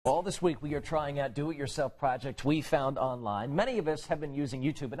All this week we are trying out do-it-yourself projects we found online. Many of us have been using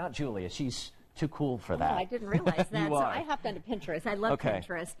YouTube, but not Julia. She's too cool for that. Oh, I didn't realize that. You So are. I hopped onto Pinterest. I love Okay.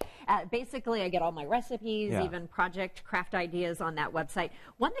 Pinterest. Basically, I get all my recipes, Yeah. even project craft ideas on that website.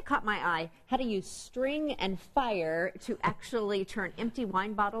 One that caught my eye, how to use string and fire to actually turn empty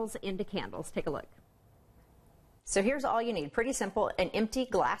wine bottles into candles. Take a look. So here's all you need. Pretty simple. An empty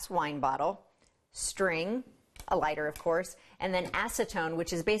glass wine bottle, string, a lighter of course, and then acetone,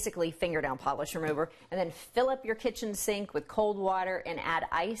 which is basically fingernail polish remover, and then fill up your kitchen sink with cold water and add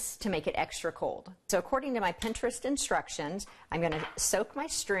ice to make it extra cold. So according to my Pinterest instructions, I'm going to soak my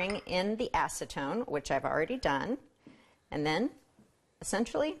string in the acetone, which I've already done, and then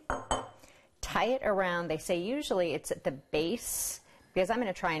essentially tie it around. They say usually it's at the base, because I'm going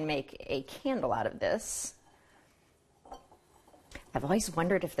to try and make a candle out of this. I've always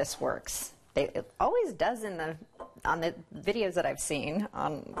wondered if this works. It always does on the videos that I've seen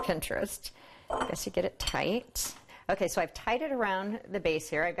on Pinterest. I guess you get it tight. Okay, so I've tied it around the base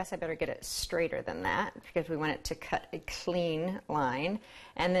here. I guess I better get it straighter than that because we want it to cut a clean line.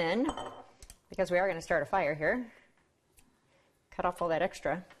 And then, because we are going to start a fire here, cut off all that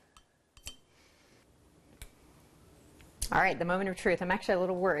extra. All right, the moment of truth. I'm actually a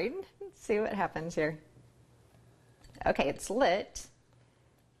little worried. Let's see what happens here. Okay, it's lit.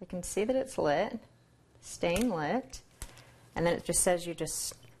 You can see that it's lit, staying lit, and then it just says you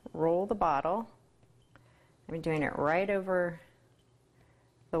just roll the bottle. I'm doing it right over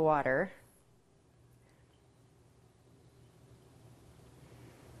the water.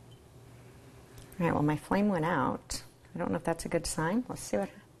 All right, well, my flame went out. I don't know if that's a good sign. Let's see what.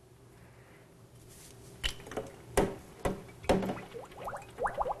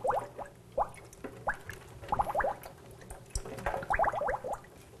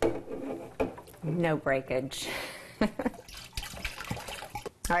 No breakage. All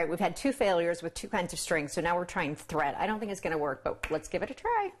right, we've had 2 failures with 2 kinds of string, so now we're trying thread. I don't think it's going to work, but let's give it a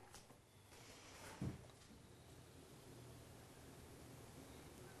try.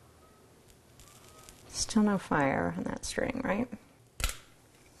 Still no fire on that string, right?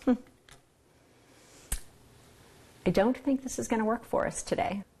 I don't think this is going to work for us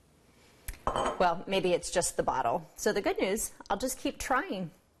today. Well, maybe it's just the bottle. So the good news, I'll just keep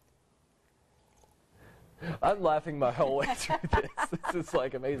trying. I'm laughing my whole way through this. This is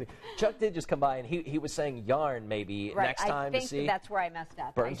like amazing. Chuck did just come by and he was saying yarn maybe Right. next time I to see. think that's where I messed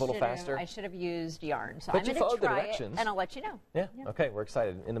up. Burns a little faster. I should have used yarn. So But I'm you going followed to the try directions. it, and I'll let you know. Yeah. Okay, we're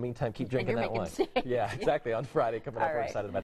excited. In the meantime, keep drinking you're that making wine. mistakes. Yeah, exactly. On Friday coming up, All we're right. excited about